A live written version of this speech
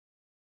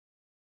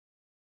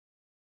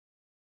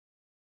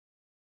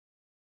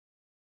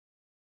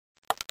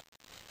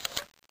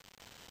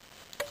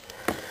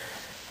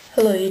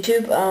Hello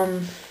YouTube,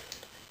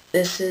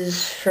 this is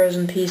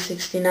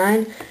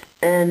FrozenP69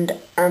 and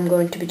I'm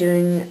going to be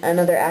doing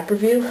another app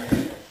review.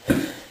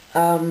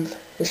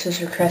 This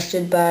was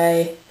requested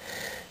by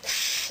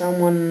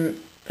someone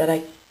that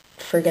I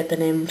forget the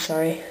name, I'm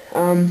sorry.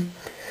 The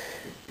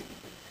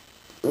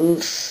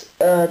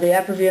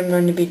app review I'm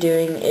going to be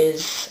doing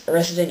is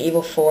Resident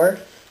Evil 4.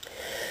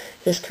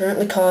 This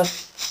currently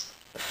costs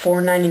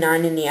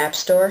 $4.99 in the App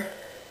Store,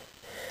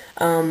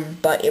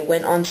 but it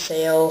went on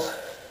sale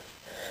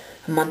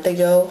a month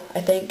ago, I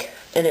think,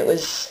 and it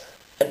was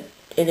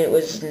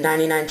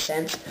 99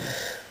 cents.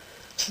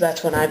 So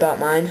that's when I bought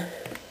mine.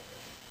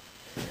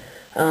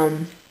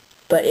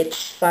 But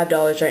it's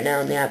 $5 right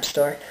now in the App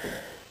Store.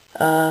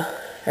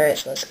 Alright,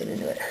 so let's get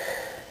into it.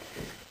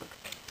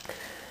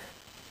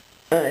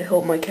 I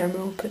hope my camera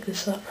will pick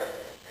this up.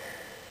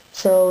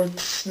 So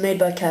it's made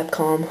by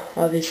Capcom,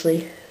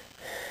 obviously,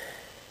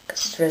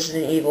 because it's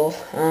Resident Evil.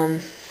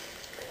 So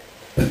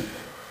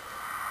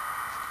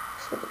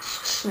let's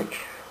just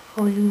switch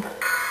volume. Resident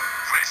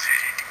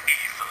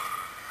Evil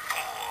 4.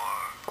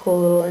 Cool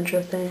little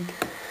intro thing.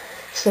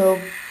 So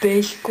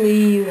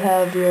basically you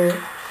have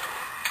your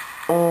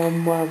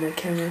wow, my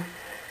camera.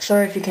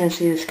 Sorry if you can't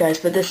see this, guys,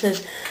 but this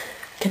is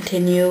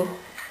Continue,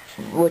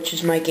 which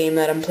is my game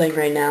that I'm playing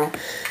right now.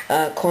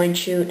 Coin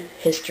shoot,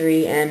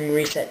 history, and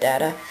reset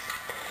data.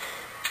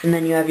 And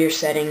then you have your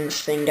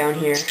settings thing down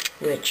here,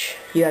 which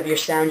you have your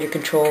sound, your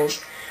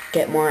controls,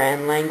 get more,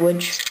 and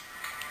language.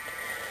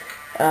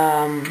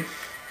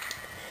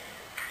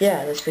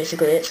 Yeah, that's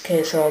basically it.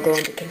 Okay, so I'll go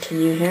into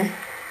Continue here.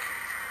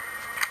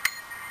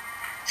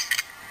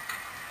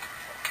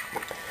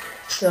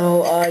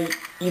 So,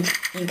 you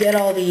get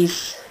all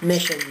these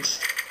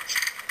missions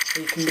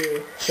that you can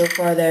do. So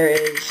far there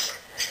is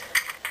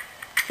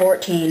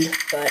 14,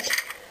 but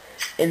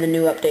in the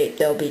new update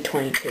there'll be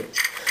 22.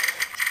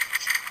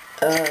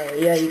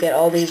 Yeah, you get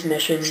all these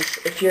missions.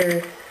 If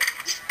you've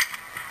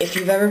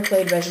ever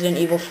played Resident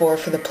Evil 4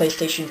 for the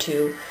PlayStation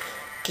 2,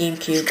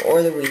 GameCube,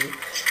 or the Wii,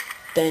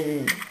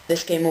 then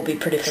this game will be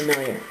pretty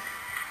familiar.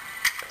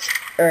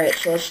 Alright,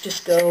 so let's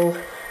just go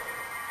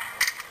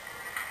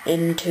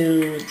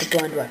into the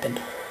blind weapon.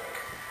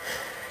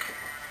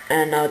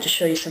 And I'll just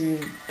show you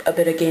a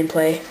bit of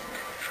gameplay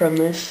from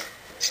this.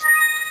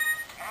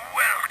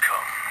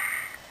 Welcome.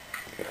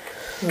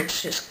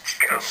 Let's just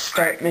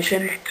start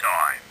mission.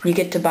 You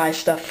get to buy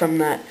stuff from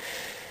that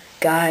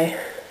guy.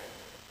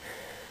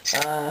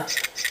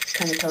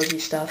 Kind of tells you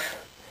stuff,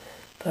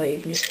 but you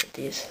can just hit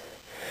these.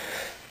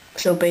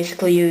 So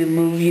basically you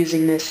move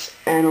using this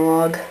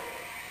analog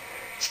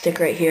stick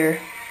right here.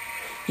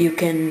 You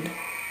can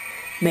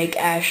make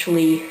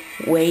Ashley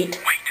wait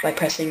by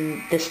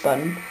pressing this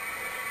button.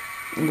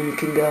 And then you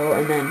can go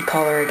and then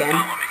call her again,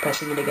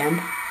 pressing it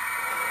again.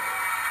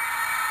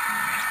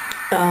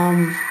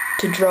 To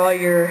draw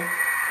your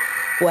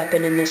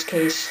weapon, in this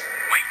case,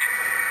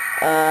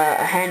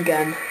 a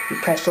handgun, you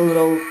press the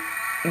little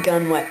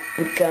gun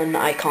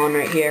icon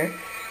right here,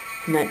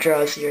 and that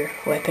draws your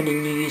weapon,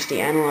 and you use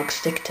the analog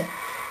stick to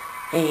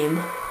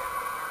aim.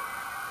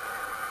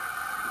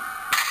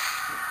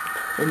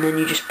 And then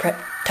you just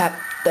tap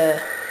the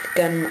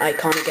gun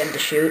icon again to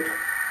shoot.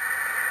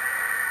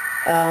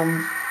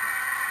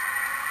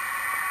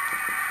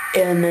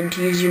 And then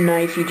to use your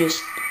knife, you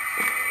just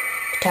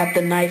tap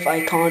the knife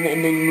icon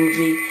and then move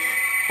the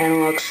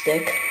analog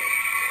stick.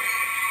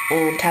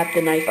 And tap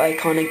the knife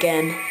icon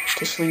again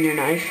to swing your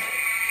knife.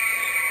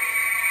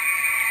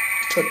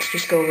 So let's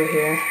just go over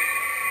here.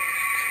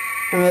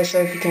 I'm really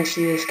sorry if you can't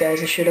see this,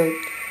 guys. I should have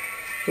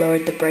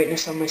lowered the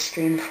brightness on my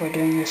screen before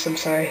doing this. I'm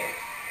sorry.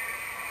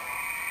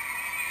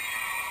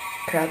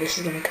 Crap, this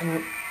is gonna come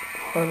out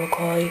horrible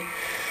quality,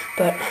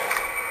 but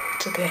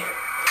it's okay.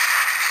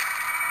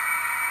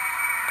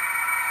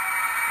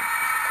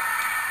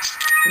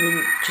 And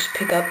then just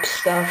pick up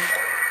stuff.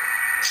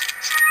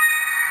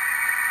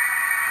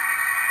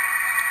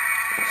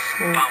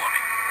 So,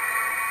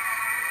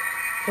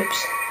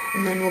 oops.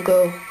 And then we'll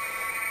go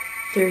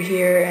through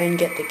here and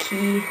get the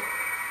key.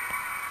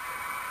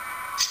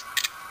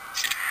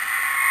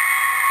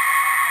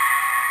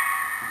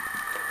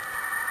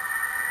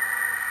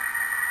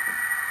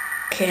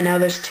 Okay, now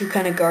there's two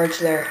kind of guards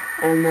there,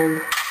 and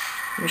then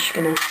I'm just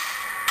gonna,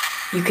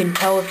 you can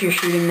tell if you're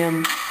shooting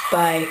them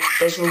by,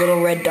 there's a little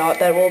red dot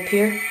that will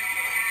appear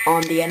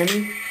on the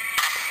enemy.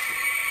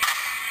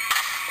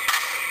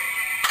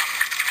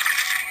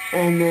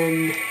 And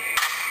then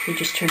you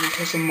just turn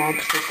into some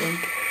mobs, I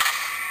think.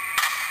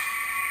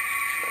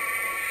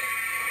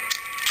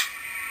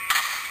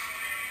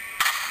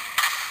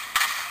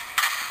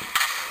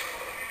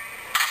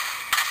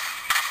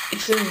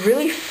 It's a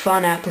really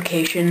fun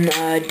application,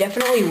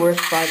 definitely worth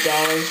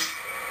 $5.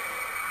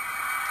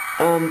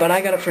 But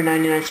I got it for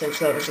 99 cents,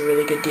 so that was a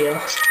really good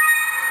deal.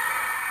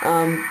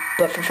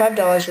 But for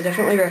 $5, I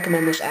definitely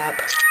recommend this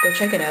app. Go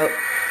check it out.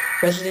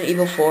 Resident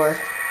Evil 4,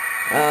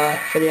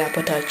 for the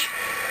Apple Touch.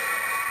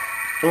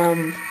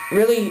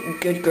 Really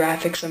good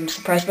graphics. I'm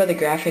surprised by the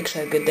graphics,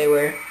 how good they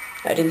were.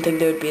 I didn't think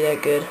they would be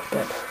that good,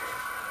 but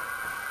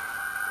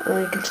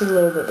You can see a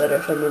little bit better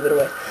if I move it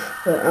away.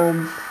 But,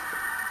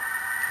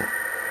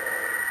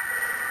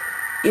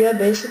 yeah,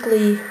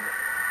 basically,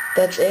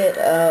 that's it.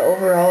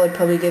 Overall, I'd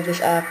probably give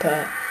this app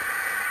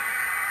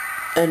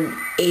an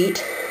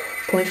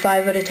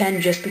 8.5 out of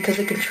 10 just because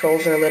the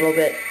controls are a little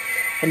bit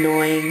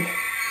annoying.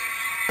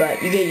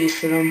 But you get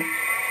used to them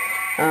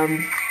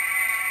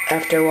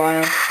after a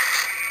while.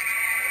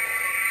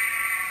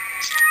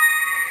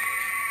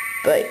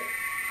 But,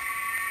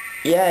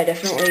 yeah, I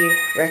definitely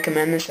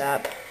recommend this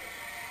app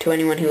to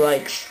anyone who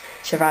likes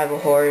survival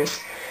horrors.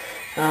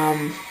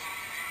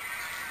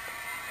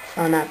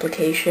 Fun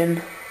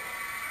application.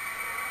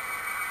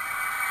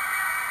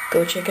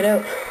 Go check it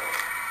out.